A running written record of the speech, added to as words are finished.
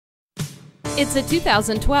It's a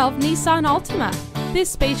 2012 Nissan Altima. This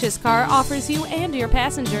spacious car offers you and your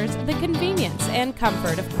passengers the convenience and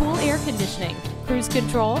comfort of cool air conditioning, cruise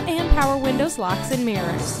control, and power windows, locks, and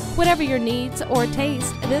mirrors. Whatever your needs or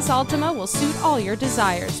taste, this Altima will suit all your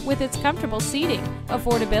desires with its comfortable seating,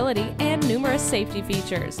 affordability, and numerous safety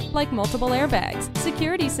features like multiple airbags,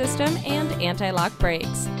 security system, and anti-lock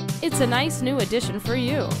brakes. It's a nice new addition for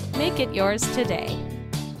you. Make it yours today.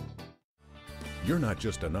 You're not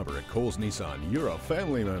just a number at Kohl's Nissan, you're a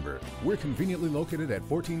family member. We're conveniently located at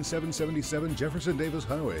 14777 Jefferson Davis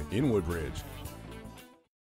Highway in Woodbridge.